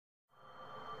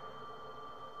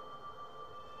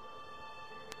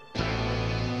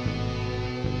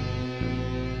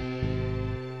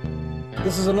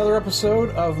This is another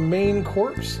episode of Main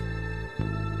Course.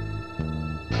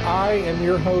 I am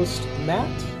your host, Matt.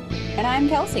 And I'm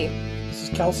Kelsey. This is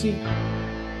Kelsey.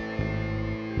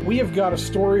 We have got a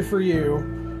story for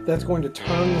you that's going to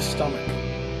turn the stomach.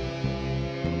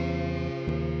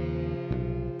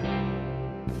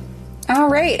 All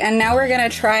right, and now we're going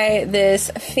to try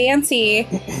this fancy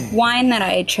wine that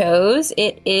I chose.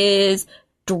 It is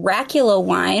Dracula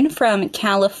wine from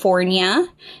California.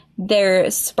 They're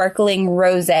sparkling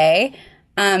rosé.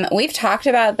 We've talked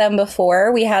about them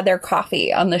before. We had their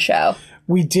coffee on the show.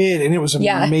 We did, and it was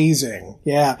amazing.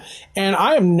 Yeah. And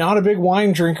I am not a big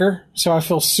wine drinker, so I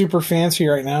feel super fancy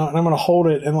right now, and I'm going to hold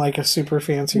it in like a super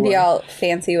fancy way. Be all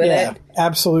fancy with it.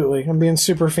 Absolutely. I'm being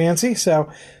super fancy, so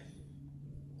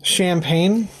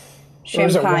champagne.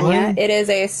 Champagne. It is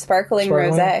a sparkling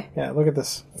rosé. Yeah, look at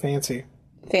this. Fancy.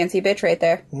 Fancy bitch right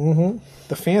there. Mm-hmm.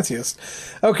 The fanciest.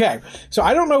 Okay, so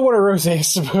I don't know what a rosé is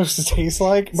supposed to taste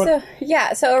like. But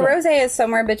so a rosé is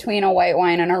somewhere between a white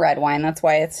wine and a red wine. That's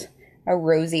why it's a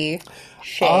rosy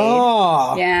shade.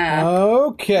 Oh, yeah.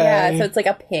 Okay. Yeah, so it's like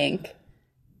a pink.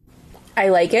 I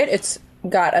like it. It's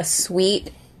got a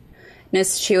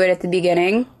sweetness to it at the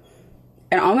beginning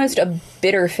and almost a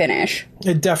bitter finish.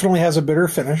 It definitely has a bitter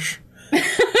finish.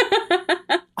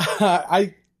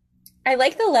 I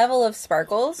like the level of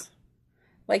sparkles.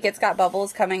 Like it's got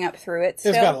bubbles coming up through it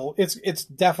still. It's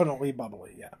definitely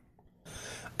bubbly, yeah.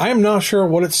 I am not sure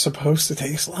what it's supposed to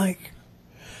taste like.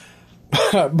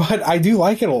 But I do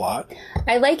like it a lot.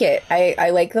 I like it.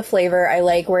 I like the flavor. I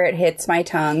like where it hits my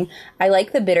tongue. I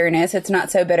like the bitterness. It's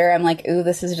not so bitter. I'm like, ooh,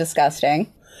 this is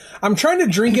disgusting. I'm trying to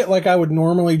drink it like I would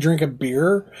normally drink a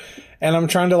beer. And I'm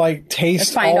trying to like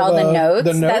taste find all the notes.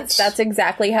 The notes. That's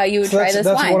exactly how you would try this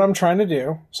wine. That's what I'm trying to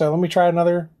do. So let me try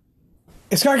another.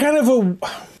 It's got kind of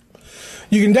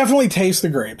you can definitely taste the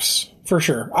grapes for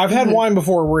sure. I've had wine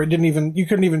before where you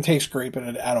couldn't even taste grape in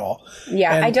it at all.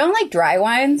 Yeah, and I don't like dry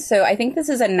wines, so I think this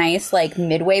is a nice like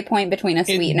midway point between a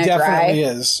sweet and a dry. It definitely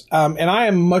is. And I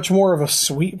am much more of a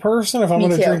sweet person if I'm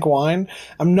going to drink wine.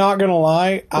 I'm not going to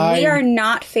lie. We are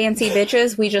not fancy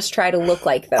bitches. We just try to look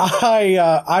like them.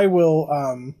 I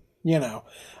will,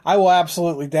 I will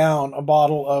absolutely down a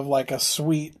bottle of like a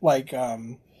sweet, like,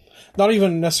 not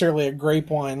even necessarily a grape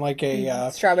wine, like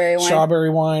a strawberry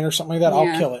wine or something like that.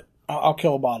 Yeah. I'll kill it. I'll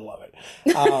kill a bottle of it.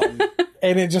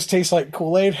 And it just tastes like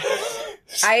Kool-Aid.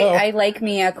 So, I like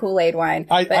me a Kool-Aid wine.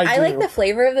 I like the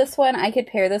flavor of this one. I could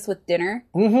pair this with dinner.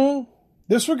 Mm-hmm.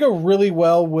 This would go really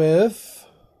well with,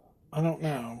 I don't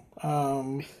know.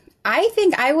 I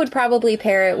think I would probably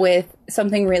pair it with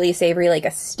something really savory like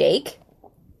a steak.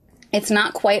 It's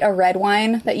not quite a red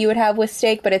wine that you would have with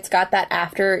steak, but it's got that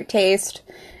aftertaste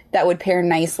that would pair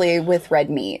nicely with red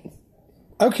meat.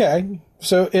 Okay.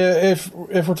 So if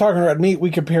we're talking red meat,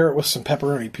 we could pair it with some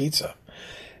pepperoni pizza.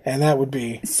 And that would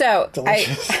be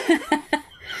delicious.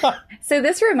 So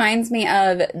this reminds me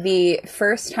of the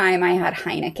first time I had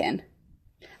Heineken.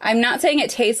 I'm not saying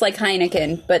it tastes like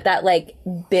Heineken, but that like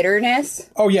bitterness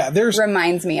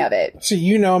reminds me of it.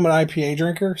 See, I'm an IPA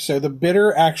drinker, so the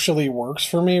bitter actually works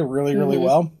for me really, really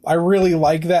well. I really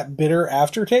like that bitter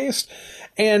aftertaste.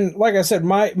 And like I said,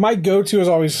 my go-to is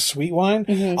always a sweet wine.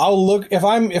 Mm-hmm. I'll look if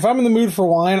I'm in the mood for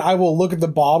wine, I will look at the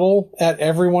bottle at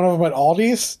every one of them at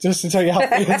Aldi's just to tell you how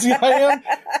fancy I am.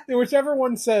 And whichever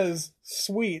one says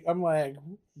sweet, I'm like,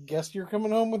 guess you're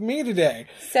coming home with me today.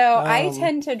 So I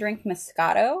tend to drink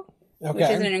Moscato, which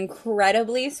is an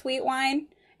incredibly sweet wine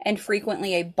and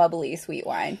frequently a bubbly sweet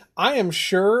wine. I am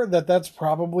sure that that's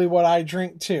probably what I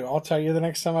drink too. I'll tell you the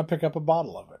next time I pick up a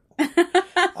bottle of it.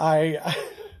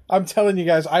 I'm telling you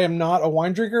guys, I am not a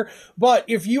wine drinker, but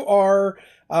if you are,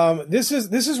 this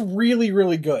is really,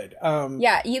 really good.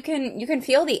 Yeah, you can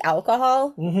feel the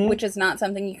alcohol, which is not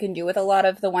something you can do with a lot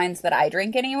of the wines that I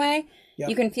drink anyway. Yep.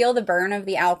 You can feel the burn of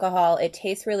the alcohol. It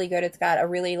tastes really good. It's got a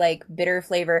really like bitter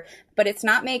flavor, but it's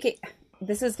not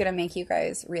this is going to make you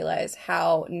guys realize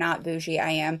how not bougie I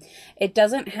am. It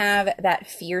doesn't have that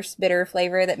fierce bitter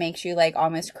flavor that makes you like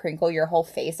almost crinkle your whole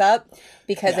face up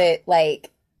because it like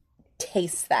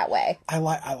tastes that way. I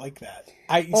like that.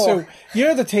 So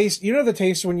the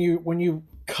taste when you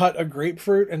cut a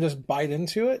grapefruit and just bite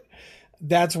into it.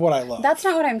 That's what I love. That's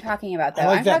not what I'm talking about, though.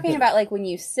 I'm talking about like when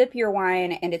you sip your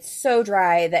wine and it's so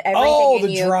dry that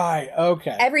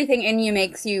everything in you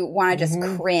makes you want to just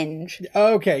cringe.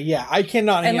 Okay, yeah, I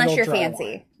cannot handle unless you're dry fancy.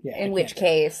 Wine. Yeah, in which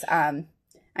case, I'm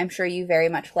sure you very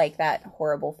much like that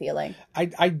horrible feeling.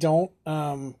 I don't.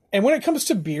 And when it comes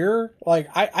to beer, like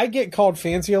I get called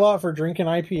fancy a lot for drinking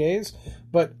IPAs,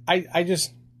 but I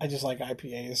just like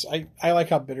IPAs. I like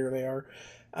how bitter they are.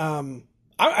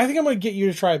 I think I'm going to get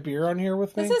you to try a beer on here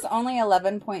with me. This is only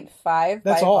 11.5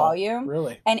 by all, volume.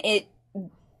 really. And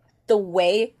the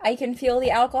way I can feel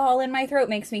the alcohol in my throat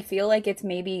makes me feel like it's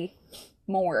maybe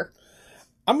more.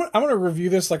 I'm gonna review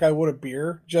this like I would a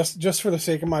beer, just for the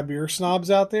sake of my beer snobs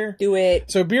out there. Do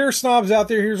it. So beer snobs out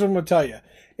there, here's what I'm gonna tell you.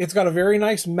 It's got a very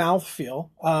nice mouth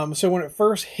feel. So when it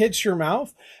first hits your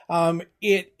mouth,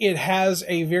 it has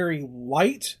a very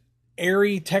light,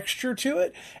 airy texture to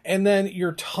it, and then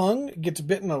your tongue gets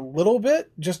bitten a little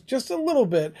bit, just a little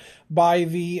bit, by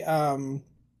the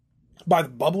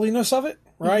bubbliness of it.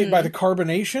 Right, by the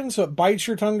carbonation, so it bites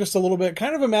your tongue just a little bit.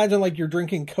 Kind of imagine like you're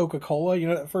drinking Coca-Cola, you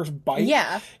know, that first bite.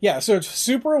 Yeah, so it's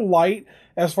super light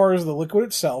as far as the liquid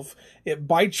itself. It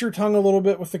bites your tongue a little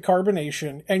bit with the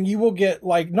carbonation, and you will get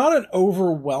like not an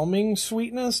overwhelming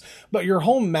sweetness, but your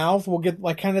whole mouth will get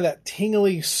like kind of that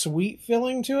tingly sweet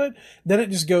feeling to it. Then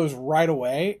it just goes right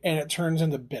away, and it turns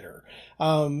into bitter,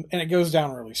 and it goes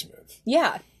down really smooth.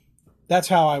 Yeah, that's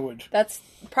how I would. That's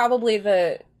probably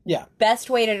the best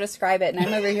way to describe it. And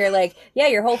I'm over here like, yeah,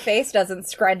 your whole face doesn't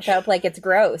scrunch up like it's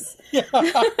gross. Yeah.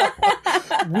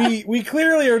 we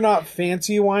clearly are not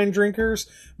fancy wine drinkers,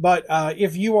 but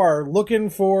if you are looking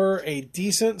for a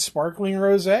decent sparkling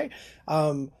rosé,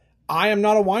 I am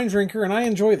not a wine drinker and I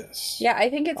enjoy this. Yeah, I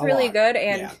think it's really good,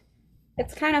 and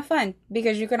it's kind of fun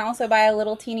because you can also buy a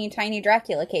little teeny tiny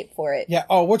Dracula cape for it. Yeah.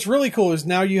 Oh, what's really cool is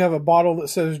now you have a bottle that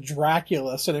says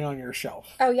Dracula sitting on your shelf.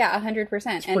 Oh yeah,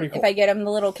 100%. And if I get him the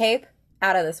little cape,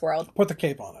 out of this world. Put the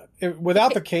cape on it.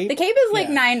 Without the cape, the cape is like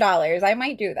 $9. I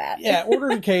might do that. Yeah, order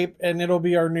the cape and it'll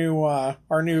be our new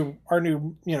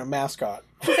mascot.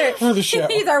 For the show.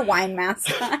 He's our wine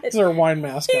mascot. He's our wine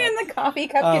mascot. He and the coffee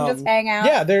cup can just hang out.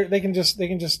 Yeah, they can just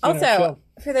also, chill.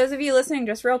 For those of you listening,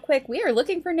 just real quick, we are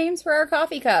looking for names for our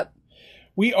coffee cup.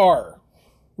 We are.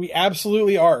 We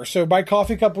absolutely are. So by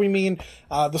coffee cup, we mean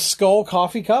the skull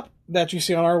coffee cup that you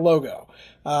see on our logo.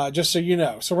 Just so you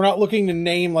know. So we're not looking to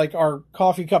name like our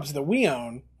coffee cups that we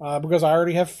own, because I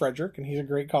already have Frederick and he's a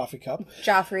great coffee cup.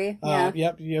 Joffrey, yeah.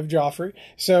 Yep, you have Joffrey.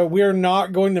 So we are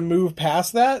not going to move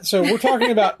past that. So we're talking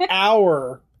about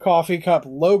our coffee cup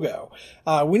logo.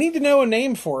 We need to know a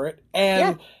name for it.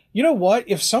 And you know what?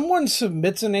 If someone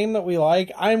submits a name that we like,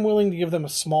 I'm willing to give them a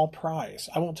small prize.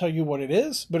 I won't tell you what it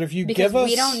is, but if you give us...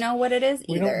 we don't know what it is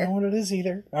either. We don't know what it is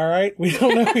either. All right? We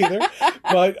don't know either.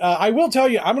 But I will tell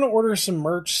you, I'm going to order some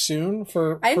merch soon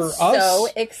for us. I'm so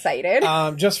excited.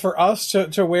 Just for us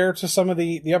to wear to some of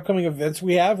the upcoming events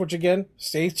we have, which again,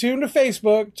 stay tuned to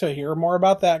Facebook to hear more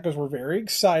about that because we're very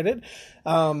excited.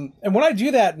 And when I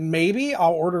do that, maybe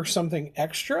I'll order something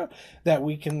extra that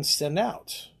we can send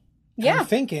out. I'm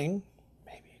thinking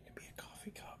maybe it could be a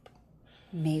coffee cup.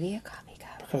 Maybe a coffee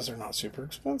cup. Because they're not super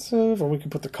expensive. Or we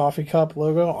can put the coffee cup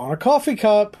logo on a coffee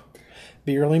cup.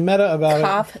 Be really meta about it.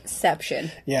 Coffception.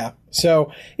 Yeah.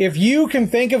 So if you can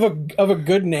think of a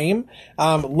good name,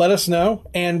 let us know.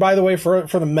 And by the way, for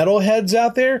the metalheads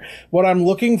out there, what I'm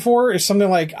looking for is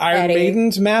something like Iron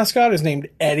Maiden's mascot is named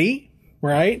Eddie.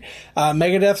 Right?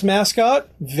 Megadeth's mascot,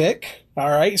 Vic. All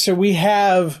right. So we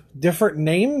have different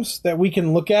names that we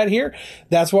can look at here.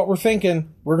 That's what we're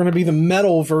thinking. We're going to be the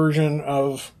metal version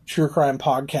of True Crime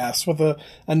Podcast with a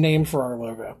name for our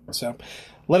logo. So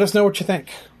let us know what you think.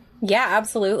 Yeah,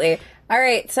 absolutely. All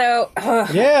right. So.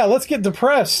 Yeah, let's get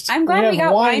depressed. I'm glad we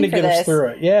got wine to for get this. us through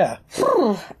it. Yeah.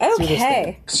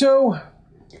 Okay. So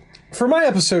for my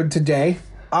episode today,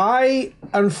 I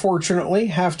unfortunately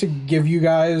have to give you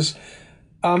guys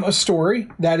a story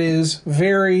that is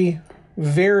very,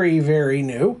 very, very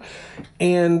new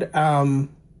and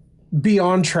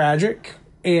beyond tragic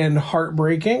and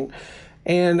heartbreaking.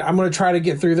 And I'm going to try to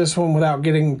get through this one without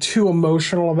getting too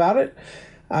emotional about it.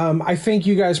 I think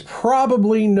you guys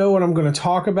probably know what I'm going to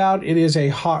talk about. It is a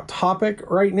hot topic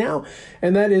right now,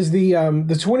 and that is the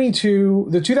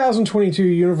 2022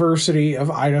 University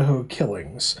of Idaho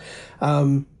killings.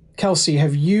 Kelsey,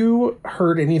 have you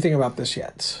heard anything about this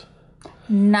yet?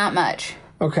 Not much.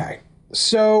 Okay.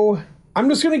 So I'm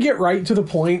just going to get right to the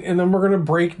point, and then we're going to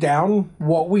break down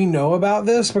what we know about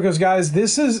this, because, guys,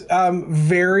 this is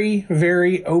very,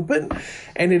 very open,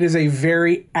 and it is a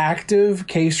very active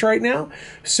case right now.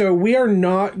 So we are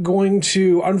not going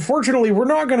to, unfortunately, we're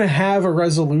not going to have a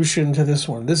resolution to this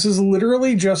one. This is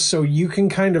literally just so you can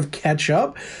kind of catch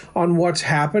up on what's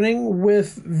happening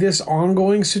with this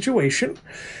ongoing situation.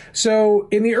 So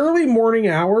in the early morning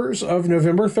hours of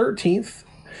November 13th,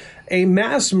 a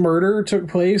mass murder took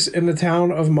place in the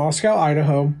town of Moscow,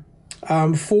 Idaho.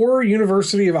 4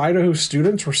 University of Idaho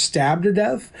students were stabbed to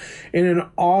death in an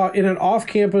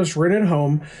off-campus rented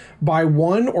home by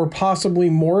one or possibly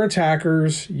more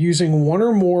attackers using one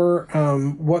or more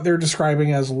what they're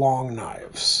describing as long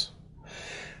knives.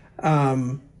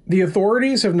 The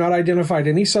authorities have not identified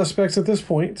any suspects at this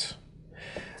point,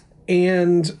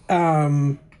 and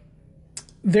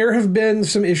there have been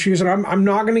some issues, and I'm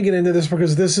not going to get into this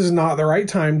because this is not the right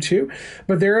time to,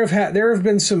 but there have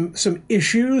been some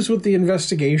issues with the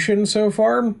investigation so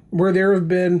far, where there have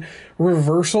been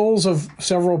reversals of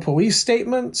several police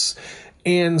statements,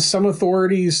 and some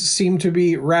authorities seem to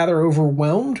be rather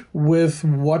overwhelmed with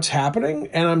what's happening,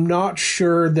 and I'm not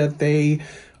sure that they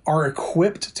are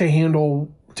equipped to handle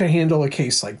a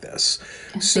case like this.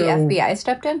 So the FBI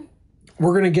stepped in?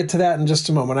 We're going to get to that in just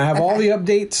a moment. I have all the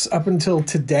updates up until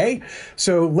today.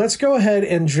 So let's go ahead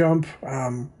and jump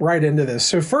right into this.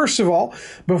 So first of all,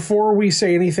 before we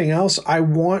say anything else, I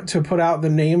want to put out the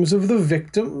names of the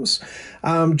victims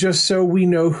just so we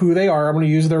know who they are. I'm going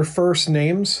to use their first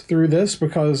names through this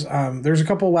because there's a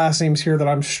couple last names here that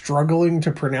I'm struggling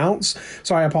to pronounce.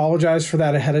 So I apologize for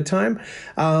that ahead of time.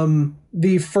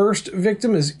 The first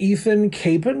victim is Ethan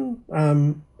Capon,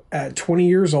 at 20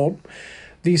 years old.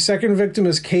 The second victim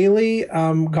is Kaylee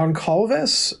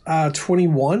Goncalves,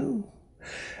 21.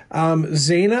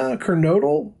 Zaina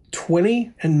Kernodle,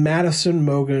 20. And Madison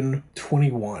Mogan,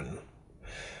 21.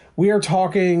 We are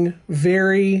talking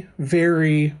very,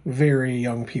 very, very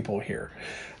young people here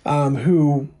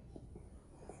who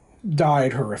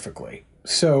died horrifically.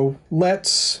 So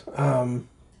let's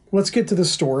get to the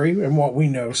story and what we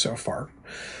know so far.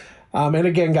 And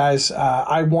again, guys,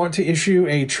 I want to issue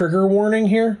a trigger warning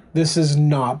here. This is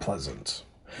not pleasant.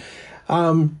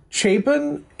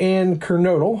 Chapin and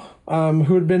Kernodle,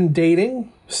 who had been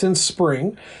dating since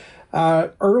spring,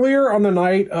 earlier on the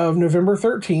night of November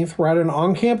 13th, were at an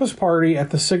on-campus party at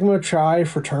the Sigma Chi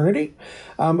fraternity,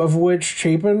 of which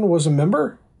Chapin was a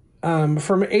member,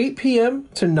 from 8 p.m.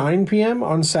 to 9 p.m.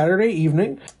 on Saturday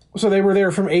evening. So they were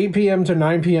there from 8 p.m. to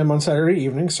 9 p.m. on Saturday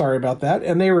evening. Sorry about that.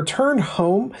 And they returned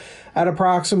home at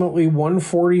approximately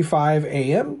 1:45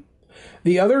 a.m.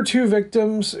 The other 2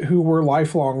 victims, who were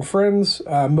lifelong friends,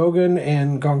 Mogan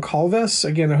and Goncalves,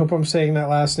 again, I hope I'm saying that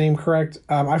last name correct.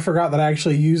 I forgot that I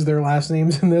actually used their last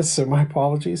names in this, so my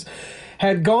apologies,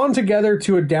 had gone together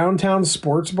to a downtown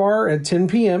sports bar at 10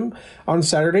 p.m. on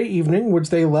Saturday evening,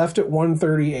 which they left at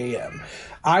 1:30 a.m.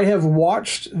 I have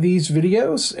watched these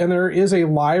videos, and there is a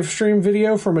live stream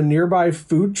video from a nearby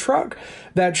food truck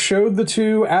that showed the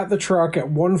 2 at the truck at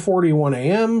 1:41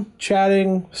 a.m.,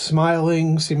 chatting,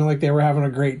 smiling, seeming like they were having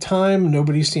a great time.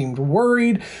 Nobody seemed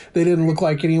worried. They didn't look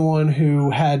like anyone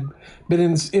who had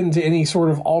been into any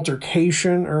sort of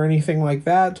altercation or anything like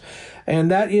that. And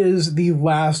that is the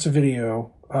last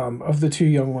video of the 2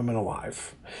 young women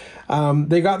alive.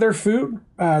 They got their food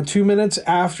 2 minutes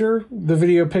after the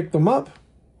video picked them up,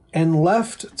 and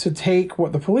left to take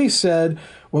what the police said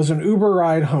was an Uber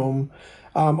ride home,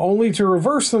 only to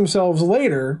reverse themselves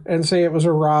later and say it was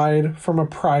a ride from a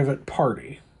private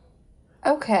party.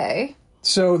 Okay.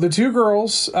 So the 2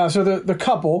 girls, the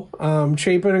couple,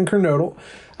 Chapin and Kernodle,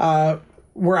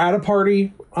 were at a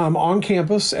party on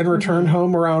campus and returned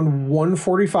home around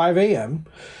 1:45 a.m.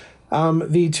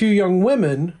 The 2 young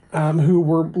women, who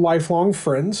were lifelong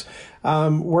friends,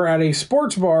 were at a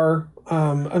sports bar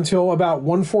until about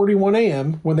 1:41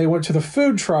 a.m. when they went to the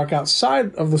food truck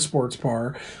outside of the sports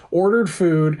bar, ordered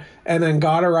food, and then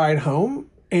got a ride home.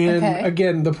 And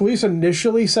again, the police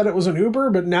initially said it was an Uber,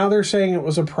 but now they're saying it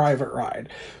was a private ride.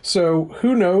 So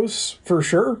who knows for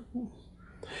sure?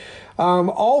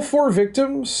 All 4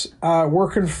 victims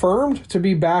were confirmed to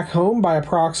be back home by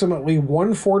approximately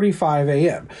 1:45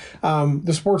 a.m.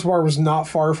 The sports bar was not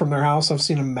far from their house. I've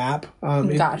seen a map.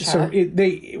 Gotcha.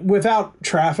 They without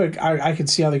traffic, I could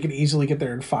see how they could easily get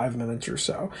there in 5 minutes or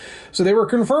so. So they were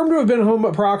confirmed to have been home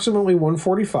approximately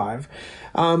 1:45.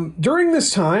 During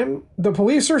this time, the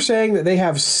police are saying that they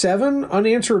have 7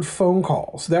 unanswered phone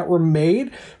calls that were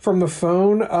made from the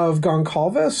phone of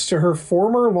Goncalves to her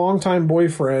former longtime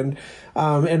boyfriend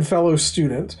and fellow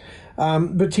student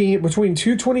between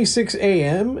 2:26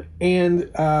 a.m. and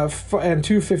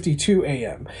 2:52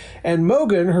 a.m. And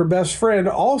Mogan, her best friend,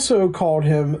 also called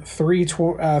him three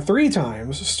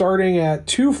times, starting at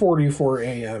 2:44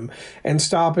 a.m. and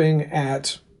stopping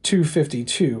at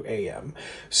 2:52 a.m.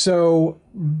 So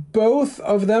both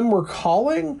of them were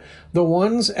calling the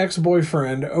one's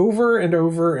ex-boyfriend over and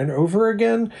over and over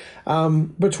again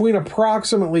between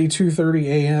approximately 2:30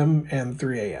 a.m. and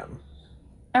 3 a.m.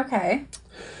 Okay.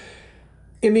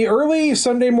 In the early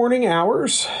Sunday morning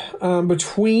hours,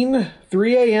 between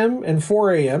 3 a.m. and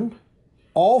 4 a.m.,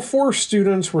 All 4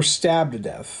 students were stabbed to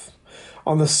death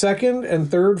on the second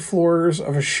and third floors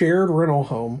of a shared rental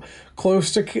home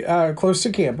close to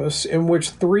campus, in which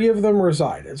 3 of them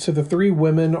resided. So the 3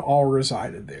 women all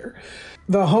resided there.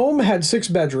 The home had 6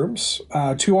 bedrooms,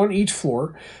 2 on each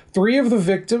floor. 3 of the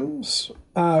victims,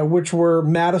 which were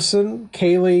Madison,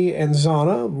 Kaylee, and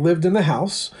Zana, lived in the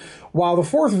house, while the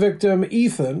 4th victim,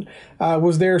 Ethan,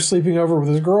 was there sleeping over with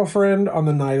his girlfriend on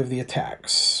the night of the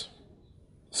attacks.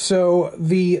 So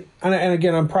and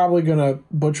again, I'm probably going to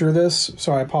butcher this,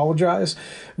 so I apologize.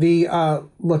 The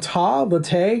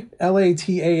Latah,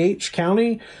 L-A-T-A-H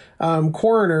County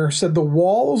coroner said the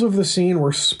walls of the scene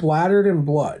were splattered in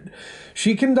blood.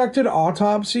 She conducted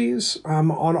autopsies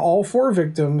on all 4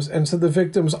 victims and said the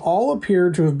victims all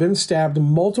appeared to have been stabbed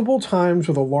multiple times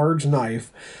with a large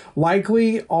knife,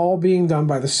 likely all being done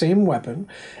by the same weapon.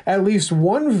 At least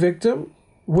one victim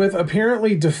with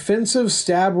apparently defensive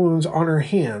stab wounds on her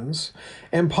hands,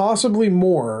 and possibly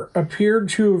more, appeared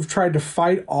to have tried to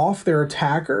fight off their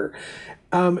attacker,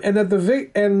 and that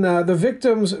the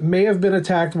victims may have been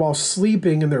attacked while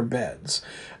sleeping in their beds.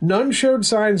 None showed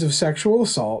signs of sexual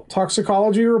assault.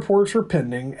 Toxicology reports were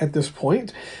pending at this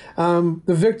point. The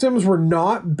victims were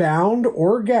not bound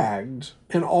or gagged,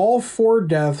 and all 4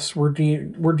 deaths were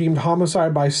deemed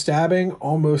homicide by stabbing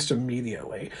almost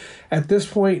immediately. At this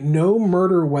point, no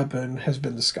murder weapon has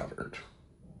been discovered.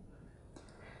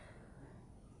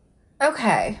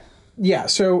 Okay. Yeah,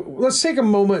 so let's take a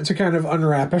moment to kind of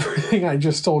unwrap everything I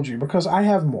just told you, because I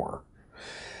have more.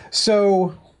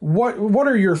 So, what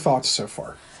are your thoughts so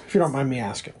far, if you don't mind me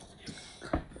asking?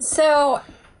 So,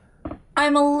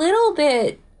 I'm a little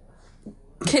bit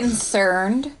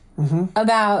concerned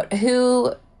about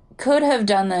who could have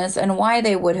done this and why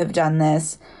they would have done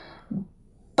this.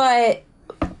 But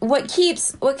what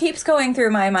keeps going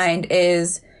through my mind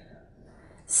is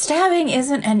stabbing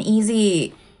isn't an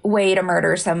easy way to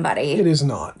murder somebody. It is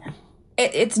not.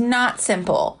 It's not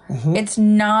simple. It's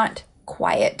not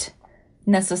quiet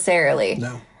necessarily.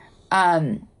 No.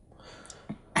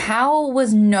 How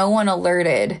was no one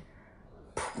alerted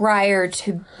prior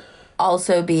to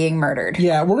also being murdered?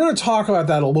 Yeah, we're going to talk about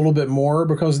that a little bit more,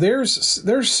 because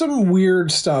there's some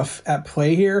weird stuff at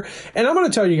play here. And I'm going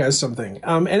to tell you guys something.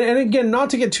 And again, not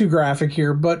to get too graphic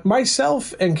here, but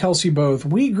myself and Kelsey both,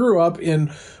 we grew up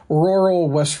in rural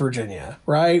West Virginia,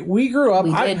 right? We grew up.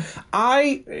 We did.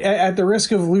 I, at the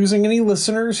risk of losing any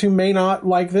listeners who may not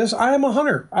like this, I am a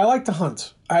hunter. I like to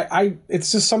hunt.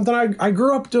 It's just something I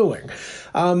grew up doing.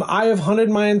 I have hunted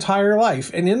my entire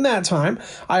life. And in that time,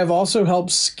 I have also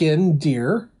helped skin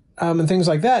deer and things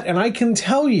like that. And I can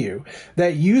tell you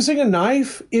that using a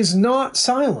knife is not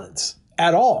silent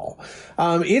at all.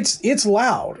 It's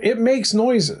loud. It makes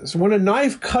noises. When a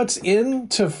knife cuts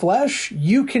into flesh,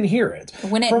 you can hear it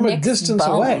when it from a nicks distance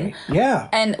bone. away. Yeah.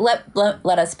 And let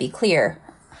us be clear,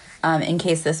 in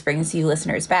case this brings you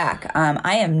listeners back.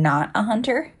 I am not a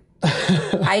hunter.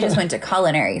 I just went to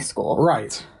culinary school.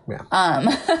 Right. Yeah.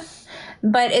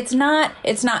 But it's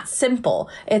not simple.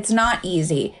 It's not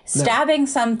easy. Stabbing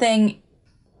something,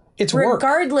 it's work.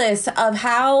 Regardless of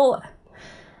how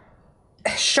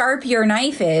sharp your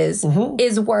knife is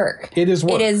work. It is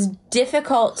work. It is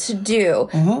difficult to do.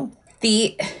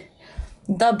 The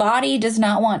body does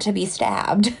not want to be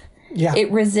stabbed. Yeah.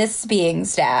 It resists being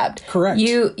stabbed. Correct.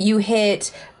 You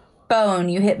hit bone,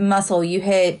 you hit muscle, you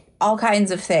hit all kinds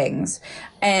of things.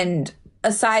 And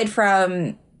aside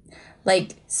from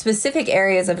like specific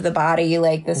areas of the body,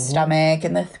 like the stomach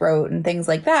and the throat and things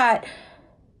like that,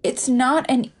 it's not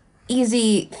an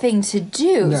easy thing to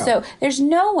do. No. So there's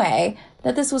no way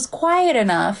that this was quiet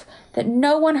enough that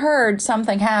no one heard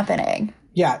something happening.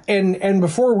 Yeah, and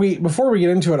before we get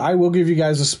into it, I will give you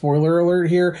guys a spoiler alert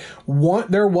here.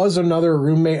 There was another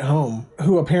roommate home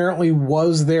who apparently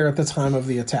was there at the time of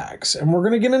the attacks, and we're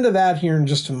going to get into that here in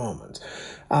just a moment.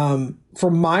 From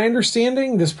my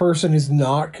understanding, this person is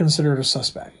not considered a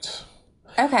suspect.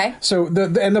 Okay. So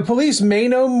the police may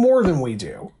know more than we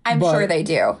do. I'm sure they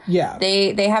do. Yeah.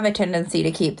 They have a tendency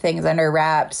to keep things under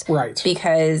wraps. Right.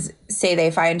 Because say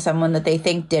they find someone that they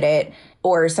think did it,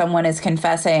 or someone is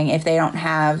confessing, if they don't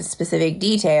have specific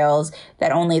details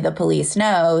that only the police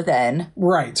know, then...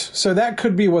 Right. So that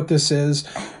could be what this is.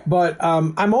 But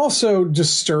I'm also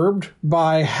disturbed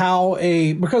by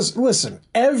because, listen,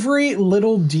 every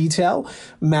little detail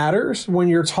matters when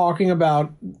you're talking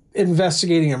about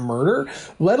investigating a murder,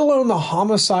 let alone the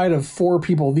homicide of 4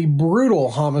 people, the brutal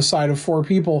homicide of 4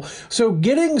 people. So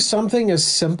getting something as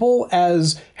simple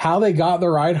as how they got the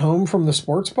ride home from the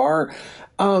sports bar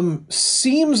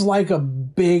seems like a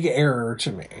big error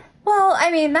to me. Well,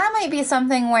 I mean, that might be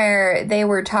something where they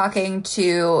were talking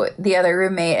to the other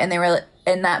roommate and they were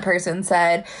And that person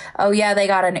said, oh, yeah, they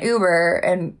got an Uber,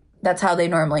 and that's how they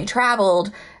normally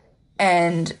traveled.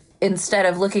 And instead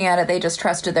of looking at it, they just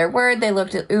trusted their word. They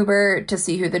looked at Uber to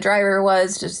see who the driver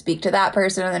was, to speak to that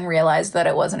person, and then realized that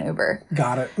it wasn't Uber.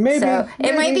 Got it. Maybe. So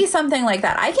it might be something like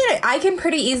that. I can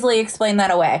pretty easily explain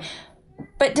that away.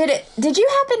 But did you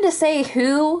happen to say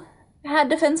who had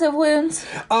defensive wounds?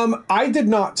 I did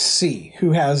not see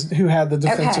who had the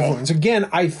defensive wounds. Again,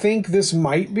 I think this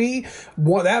might be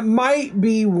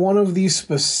one of these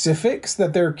specifics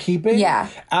that they're keeping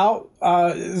out.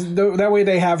 That way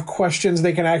they have questions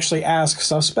they can actually ask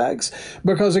suspects.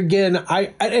 Because again,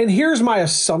 and here's my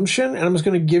assumption, and I'm just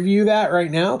going to give you that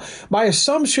right now. My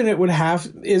assumption it would have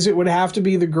to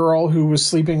be the girl who was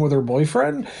sleeping with her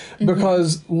boyfriend,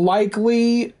 because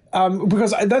likely.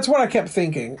 Because that's what I kept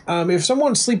thinking. If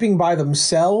someone's sleeping by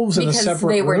themselves in a separate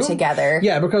room, they were together.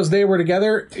 Yeah, because they were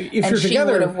together. If you're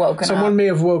together, someone may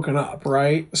have woken up,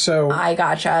 right? So I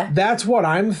gotcha. That's what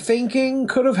I'm thinking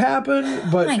could have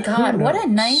happened. But oh my God, what a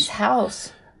nice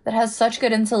house that has such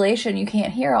good insulation. You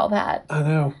can't hear all that. I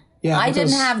know. Yeah, I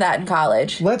didn't have that in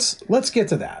college. Let's get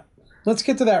to that. Let's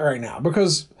get to that right now,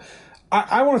 because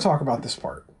I want to talk about this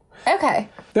part. Okay.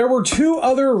 There were 2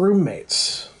 other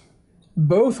roommates.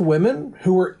 Both women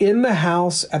who were in the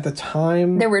house at the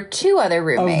time. There were 2 other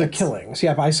roommates. Of the killings.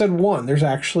 Yeah, I said 1. There's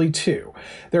actually 2.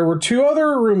 There were 2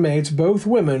 other roommates, both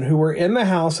women, who were in the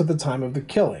house at the time of the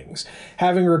killings,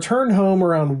 having returned home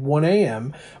around 1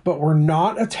 a.m., but were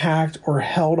not attacked or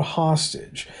held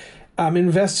hostage.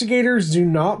 Investigators do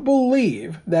not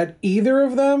believe that either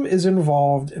of them is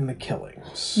involved in the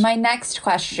killings. My next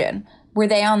question. Were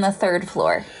they on the 3rd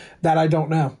floor? That I don't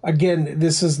know. Again,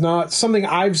 this is not something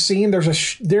I've seen.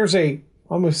 There's a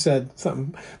almost said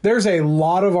something. There's a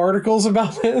lot of articles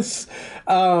about this.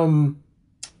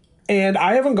 And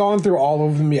I haven't gone through all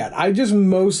of them yet. I just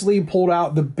mostly pulled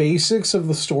out the basics of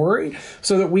the story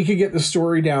so that we could get the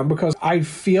story down, because I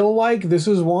feel like this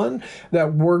is one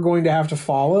that we're going to have to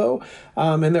follow,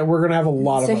 and that we're going to have a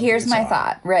lot of. So here's my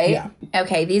thought, right? Yeah.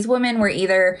 Okay, these women were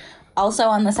either also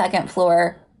on the 2nd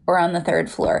floor or on the 3rd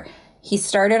floor. He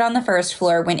started on the 1st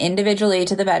floor, went individually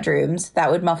to the bedrooms. That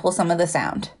would muffle some of the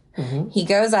sound. Mm-hmm. He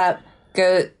goes up,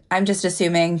 I'm just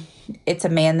assuming it's a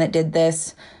man that did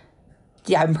this.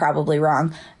 Yeah, I'm probably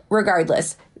wrong.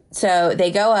 Regardless. So they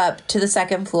go up to the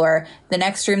 2nd floor. The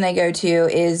next room they go to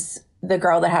is the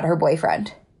girl that had her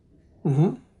boyfriend.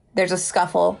 Mm-hmm. There's a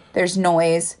scuffle. There's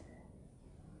noise.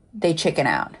 They chicken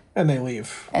out. And they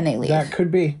leave. That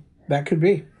could be.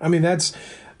 I mean,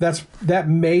 that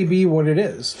may be what it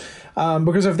is.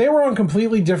 Because if they were on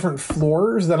completely different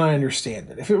floors, then I understand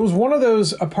it. If it was one of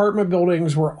those apartment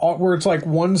buildings where it's like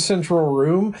one central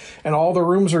room and all the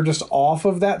rooms are just off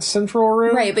of that central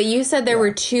room. Right, but you said there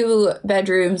were 2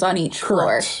 bedrooms on each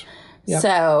floor. Yep.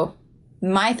 So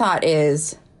my thought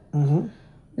is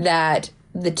that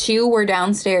the 2 were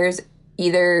downstairs,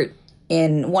 either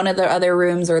in one of the other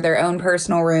rooms or their own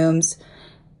personal rooms,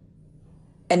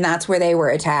 and that's where they were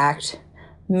attacked,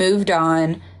 moved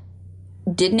on,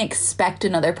 didn't expect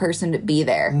another person to be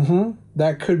there. Mm-hmm.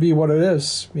 That could be what it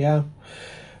is. Yeah.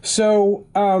 So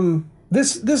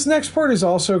this next part is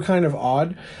also kind of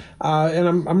odd, and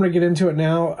I'm going to get into it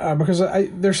now because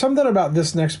there's something about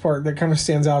this next part that kind of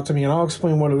stands out to me, and I'll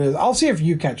explain what it is. I'll see if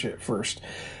you catch it first.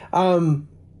 Now,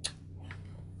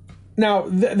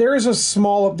 there is a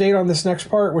small update on this next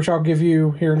part, which I'll give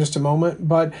you here in just a moment,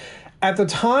 but at the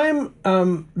time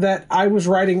that I was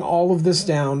writing all of this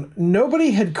down,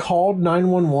 nobody had called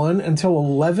 911 until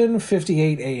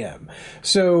 11:58 a.m.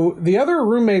 So the other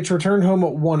roommates returned home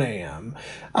at 1 a.m.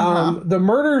 The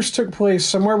murders took place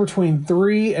somewhere between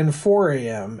 3 and 4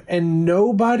 a.m. And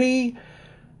nobody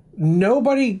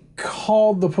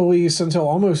called the police until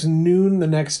almost noon the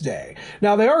next day.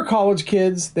 Now, they are college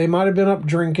kids. They might have been up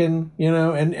drinking,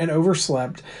 and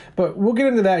overslept. But we'll get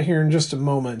into that here in just a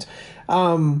moment.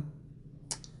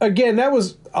 Again, that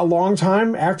was a long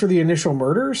time after the initial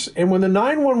murders, and when the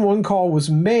 911 call was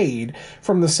made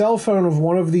from the cell phone of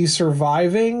one of these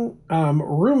surviving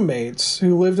roommates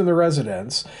who lived in the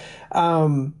residence,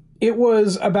 it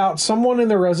was about someone in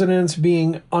the residence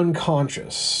being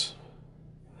unconscious.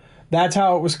 That's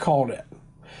how it was called in.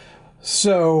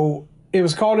 So it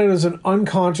was called in as an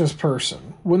unconscious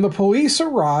person. When the police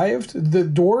arrived, the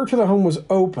door to the home was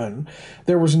open.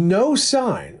 There was no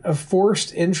sign of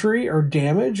forced entry or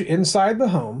damage inside the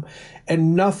home,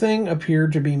 and nothing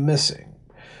appeared to be missing.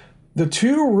 The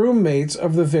 2 roommates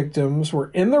of the victims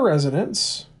were in the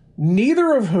residence,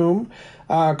 neither of whom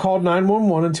called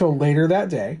 911 until later that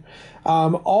day.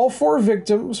 All 4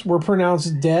 victims were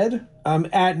pronounced dead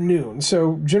at noon.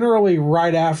 So generally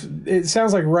it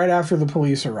sounds like right after the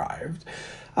police arrived.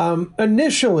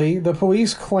 Initially, the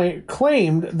police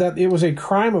claimed that it was a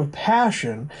crime of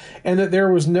passion and that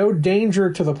there was no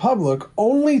danger to the public,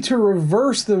 only to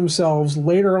reverse themselves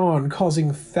later on,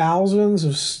 causing thousands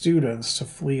of students to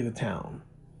flee the town.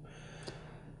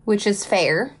 Which is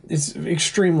fair. It's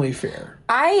extremely fair.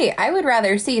 I would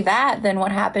rather see that than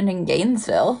what happened in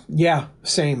Gainesville. Yeah,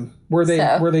 same. Where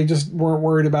they just weren't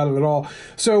worried about it at all.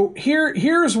 So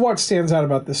here's what stands out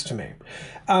about this to me.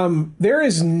 There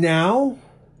is now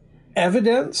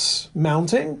evidence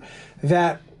mounting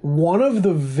that one of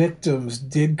the victims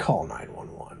did call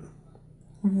 911.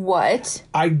 What?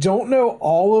 I don't know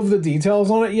all of the details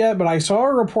on it yet, but I saw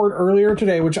a report earlier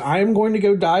today, which I am going to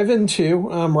go dive into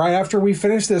right after we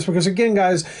finish this, because again,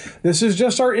 guys, this is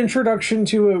just our introduction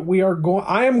to it.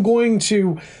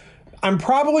 I'm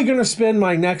probably going to spend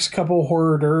my next couple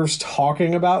hors d'oeuvres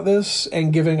talking about this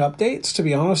and giving updates, to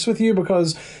be honest with you,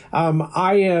 because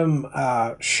I am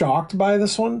shocked by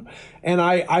this one. And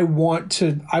I want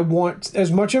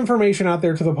as much information out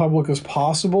there to the public as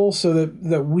possible so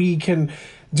that we can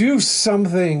do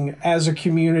something as a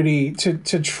community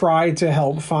to try to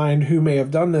help find who may have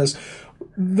done this.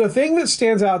 The thing that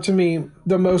stands out to me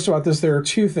the most about this, there are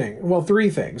 3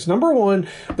 things. Number 1,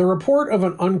 the report of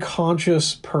an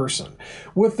unconscious person.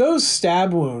 With those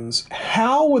stab wounds,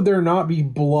 how would there not be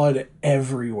blood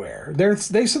everywhere?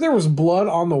 They said there was blood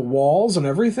on the walls and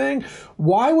everything.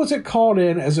 Why was it called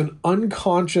in as an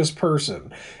unconscious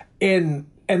person? And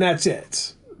that's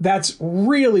it. That's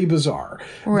really bizarre.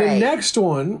 Right. The next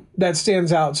one that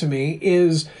stands out to me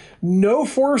is no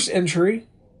forced entry.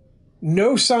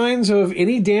 No signs of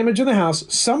any damage in the house.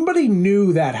 Somebody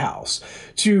knew that house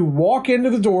to walk into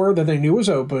the door that they knew was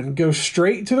open, go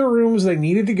straight to the rooms they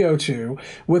needed to go to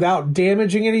without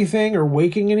damaging anything or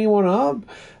waking anyone up.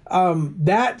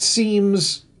 That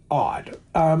seems odd.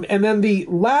 And then the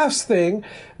last thing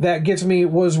that gets me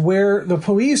was where the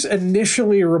police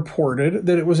initially reported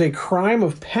that it was a crime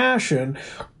of passion,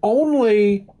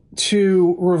 only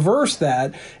to reverse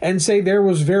that and say there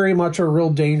was very much a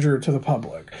real danger to the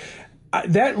public.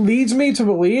 That leads me to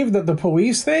believe that the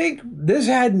police think this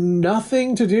had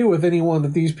nothing to do with anyone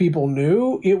that these people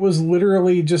knew. It was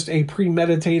literally just a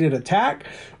premeditated attack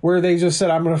where they just said,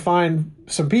 I'm going to find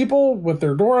some people with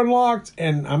their door unlocked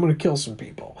and I'm going to kill some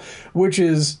people, which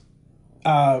is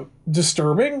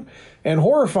disturbing and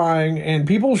horrifying, and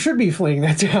people should be fleeing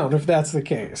that town if that's the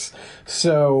case.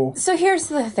 So here's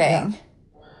the thing.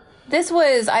 Yeah. This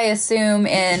was, I assume,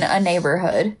 in a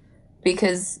neighborhood.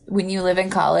 Because when you live in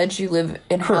college, you live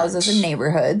in houses and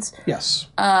neighborhoods. Yes.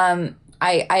 I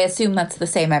assume that's the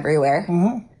same everywhere.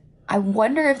 Mm-hmm. I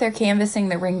wonder if they're canvassing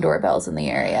the Ring doorbells in the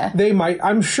area. They might.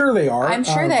 I'm sure they are. I'm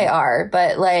sure they are.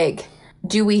 But,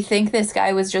 do we think this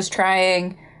guy was just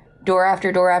trying door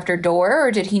after door after door?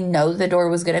 Or did he know the door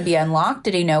was going to be unlocked?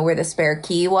 Did he know where the spare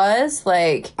key was?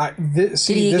 Did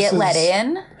he get let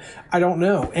in? I don't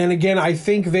know. And again, I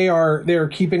think they're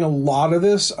keeping a lot of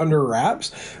this under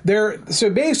wraps. So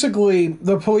basically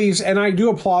the police, and I do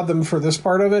applaud them for this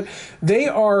part of it, they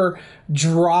are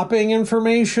dropping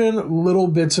information little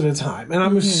bits at a time. And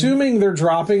I'm assuming they're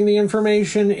dropping the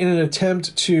information in an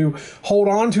attempt to hold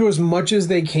on to as much as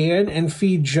they can and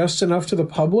feed just enough to the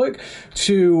public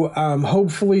to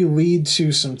hopefully lead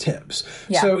to some tips.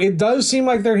 Yeah. So it does seem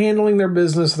like they're handling their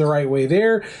business the right way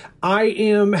there. I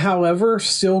am, however,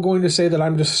 still going to say that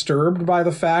I'm disturbed by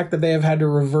the fact that they have had to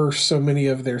reverse so many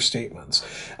of their statements.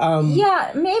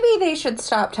 Maybe they should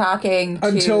stop talking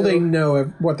until they know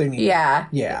what they need. Yeah.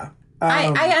 Yeah.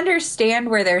 I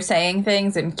understand where they're saying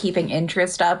things and keeping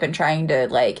interest up and trying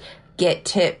to, get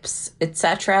tips,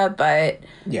 etc., but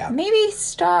maybe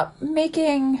stop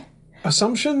making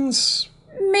assumptions.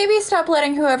 Maybe stop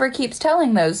letting whoever keeps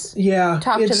telling those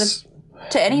talk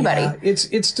to anybody. Yeah,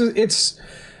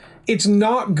 it's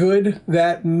not good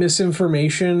that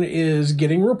misinformation is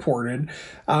getting reported,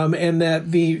 and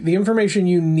that the information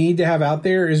you need to have out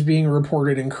there is being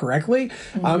reported incorrectly.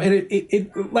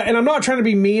 And I'm not trying to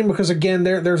be mean, because again,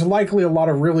 there's likely a lot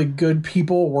of really good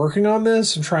people working on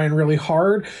this and trying really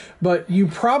hard, but you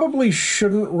probably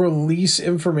shouldn't release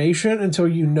information until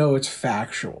you know it's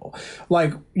factual.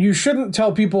 You shouldn't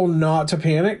tell people not to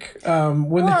panic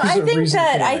when there's a reason to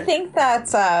panic. I think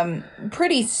that's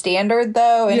pretty standard,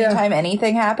 though. Anytime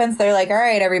anything happens, they're like, all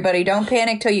right, everybody, don't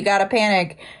panic till you gotta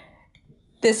panic.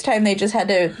 This time they just had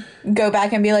to go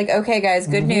back and be like, okay, guys,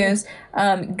 good news.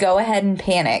 Go ahead and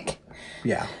panic.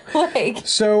 Yeah. Like,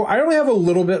 so I only have a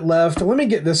little bit left. Let me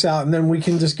get this out, and then we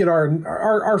can just get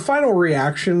our final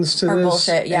reactions to this.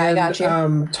 Bullshit. Yeah, and, I got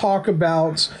you.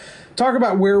 Talk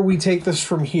about where we take this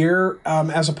from here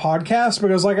as a podcast,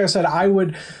 because like I said, I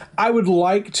would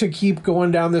like to keep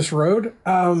going down this road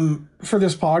for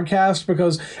this podcast,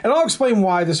 because, and I'll explain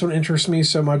why this one interests me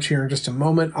so much here in just a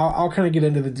moment. I'll kind of get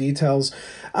into the details.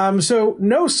 So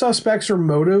no suspects or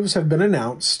motives have been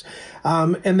announced.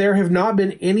 And there have not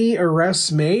been any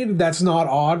arrests made. That's not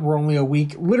odd. We're only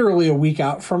literally a week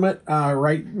out from it,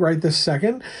 right this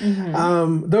second.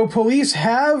 Though police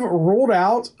have ruled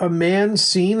out a man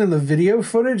seen in the video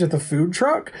footage at the food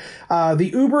truck,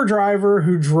 the Uber driver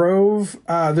who drove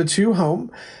the two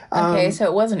home. Okay, so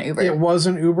it wasn't Uber. It was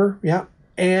an Uber, yeah.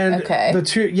 And the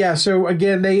two, yeah, so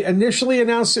again, they initially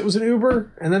announced it was an Uber,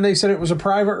 and then they said it was a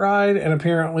private ride, and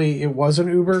apparently it was an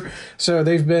Uber. So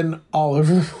they've been all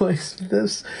over the place with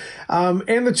this.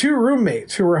 And the two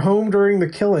roommates who were home during the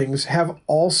killings have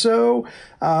also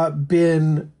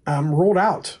been ruled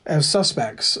out as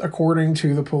suspects, according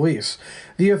to the police.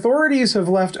 The authorities have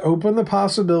left open the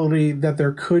possibility that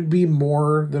there could be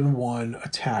more than one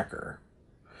attacker.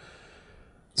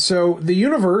 So the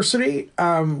university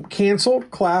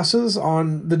canceled classes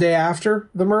on the day after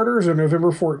the murders, on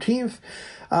November 14th.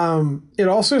 It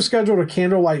also scheduled a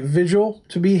candlelight vigil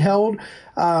to be held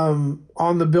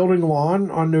on the building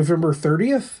lawn on November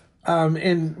 30th.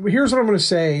 And here's what I'm going to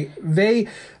say.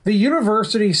 The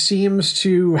university seems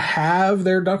to have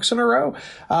their ducks in a row.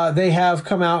 They have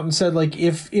come out and said, like,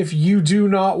 if you do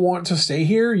not want to stay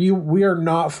here, we are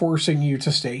not forcing you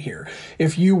to stay here.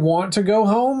 If you want to go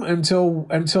home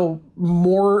until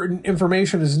more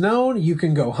information is known, you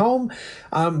can go home.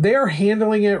 They are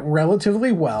handling it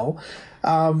relatively well.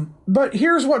 But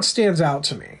here's what stands out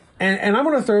to me. And I'm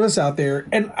going to throw this out there.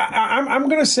 And I'm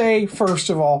going to say, first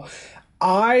of all,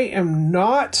 I am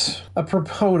not a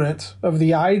proponent of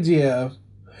the idea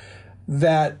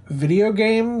that video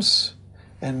games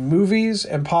and movies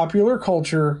and popular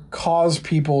culture cause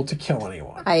people to kill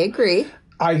anyone. I agree.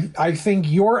 I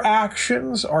think your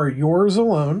actions are yours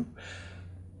alone.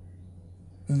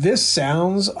 This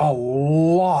sounds a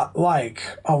lot like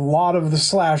a lot of the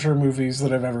slasher movies that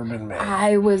have ever been made.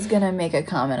 I was going to make a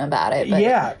comment about it. But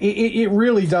yeah, it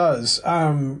really does.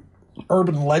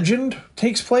 Urban Legend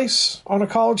takes place on a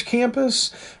college campus.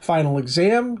 Final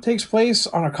Exam takes place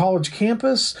on a college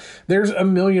campus. There's a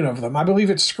million of them. I believe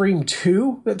it's Scream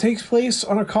 2 that takes place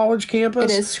on a college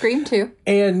campus. It is Scream 2.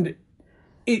 And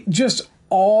it just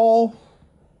all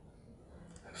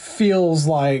feels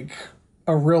like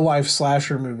a real-life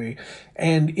slasher movie.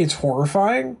 And it's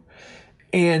horrifying.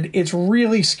 And it's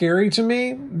really scary to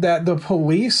me that the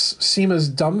police seem as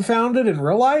dumbfounded in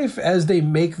real life as they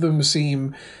make them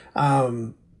seem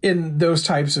in those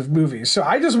types of movies. So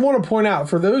I just want to point out,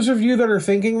 for those of you that are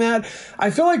thinking that,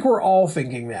 I feel like we're all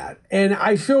thinking that. And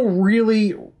I feel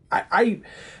really...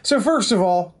 So first of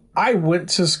all, I went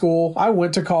to school. I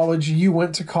went to college. You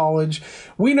went to college.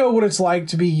 We know what it's like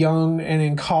to be young and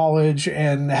in college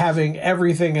and having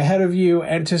everything ahead of you.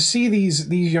 And to see these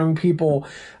young people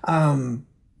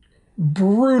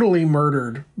brutally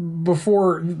murdered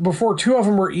before two of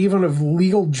them were even of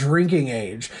legal drinking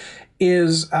age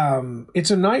is it's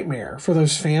a nightmare for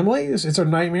those families. It's a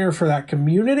nightmare for that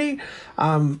community.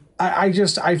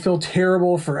 I feel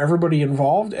terrible for everybody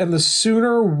involved. And the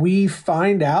sooner we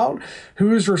find out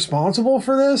who is responsible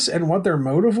for this and what their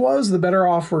motive was, the better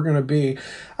off we're going to be.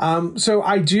 So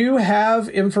I do have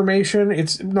information.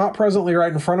 It's not presently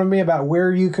right in front of me about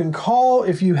where you can call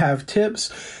if you have tips.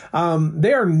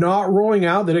 They are not ruling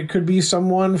out that it could be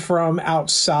someone from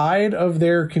outside of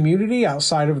their community,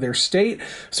 outside of their state.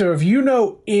 So if you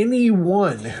know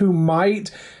anyone who might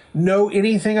know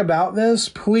anything about this,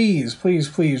 please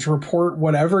report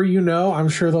whatever you know. I'm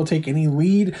sure they'll take any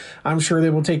lead. I'm sure they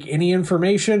will take any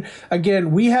information.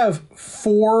 Again, we have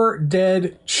 4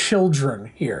 dead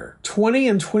children here, 20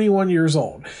 and 21 years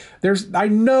old. I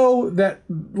know that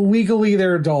legally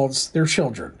they're adults, they're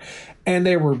children, and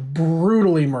they were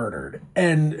brutally murdered.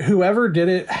 And whoever did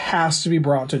it has to be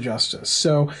brought to justice.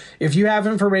 So if you have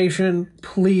information,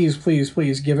 please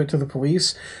give it to the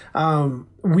police.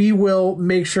 We will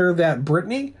make sure that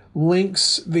Brittany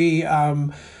links the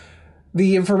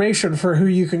information for who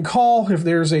you can call. If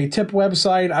there's a tip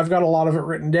website, I've got a lot of it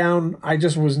written down. I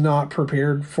just was not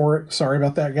prepared for it. Sorry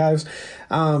about that, guys.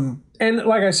 And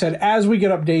like I said, as we get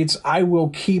updates, I will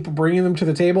keep bringing them to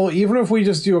the table, even if we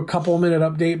just do a couple-minute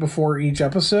update before each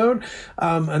episode,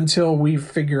 until we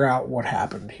figure out what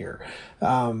happened here.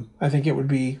 I think it would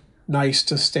be nice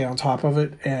to stay on top of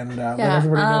it and let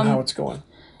everybody know how it's going.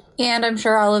 And I'm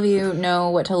sure all of you know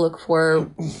what to look for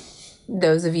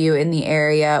those of you in the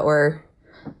area or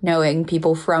knowing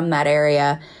people from that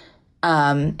area,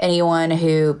 anyone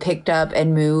who picked up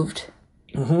and moved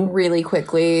really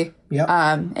quickly,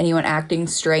 anyone acting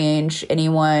strange,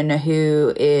 anyone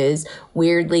who is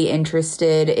weirdly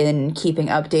interested in keeping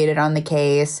updated on the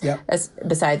case,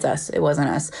 besides us, it wasn't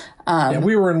us.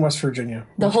 We were in West Virginia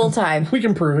the whole time. We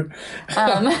can prove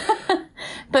it.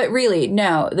 But really,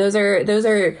 no, those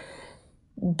are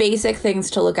basic things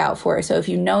to look out for. So if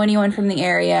you know anyone from the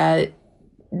area,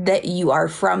 that you are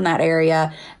from that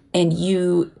area, and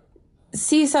you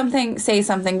see something, say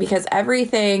something, because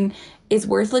everything is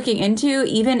worth looking into,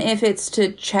 even if it's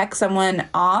to check someone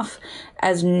off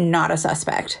as not a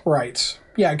suspect. Right.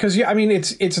 Yeah, because I mean,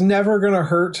 it's never going to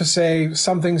hurt to say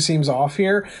something seems off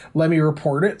here. Let me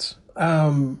report it.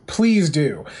 Please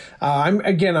do.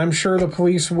 I'm sure the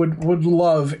police would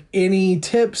love any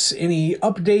tips, any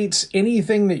updates,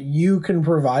 anything that you can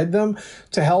provide them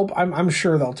to help. I'm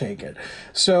sure they'll take it.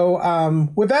 So,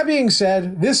 with that being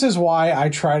said, this is why I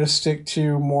try to stick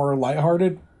to more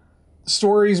lighthearted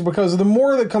stories, because the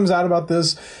more that comes out about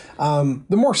this, the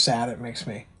more sad it makes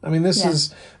me. I mean,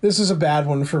 this is a bad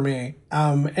one for me.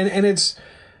 And it's,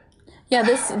 yeah,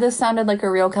 this sounded like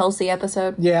a real Kelsey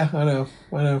episode. Yeah, I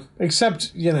know.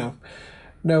 Except,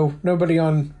 nobody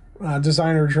on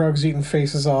designer drugs eating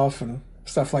faces off and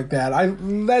stuff like that.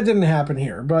 That didn't happen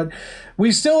here, but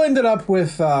we still ended up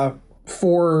with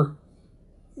 4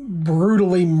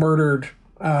 brutally murdered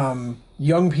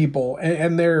young people,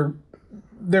 and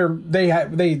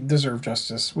they deserve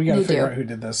justice. We got to figure out who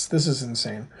did this. This is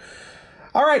insane.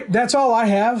 All right, that's all I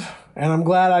have, and I'm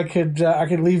glad I could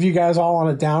leave you guys all on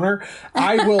a downer.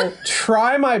 I will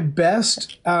try my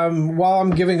best while I'm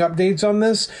giving updates on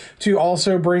this to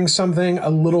also bring something a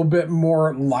little bit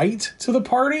more light to the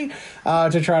party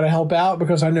to try to help out,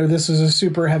 because I know this is a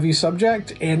super heavy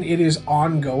subject and it is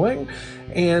ongoing.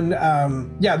 And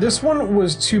this one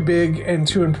was too big and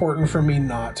too important for me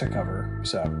not to cover.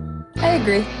 So I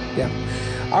agree. Yeah.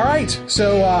 All right.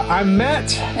 So I'm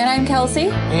Matt. And I'm Kelsey.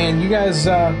 And you guys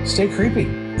stay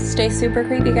creepy. Stay super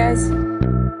creepy, guys.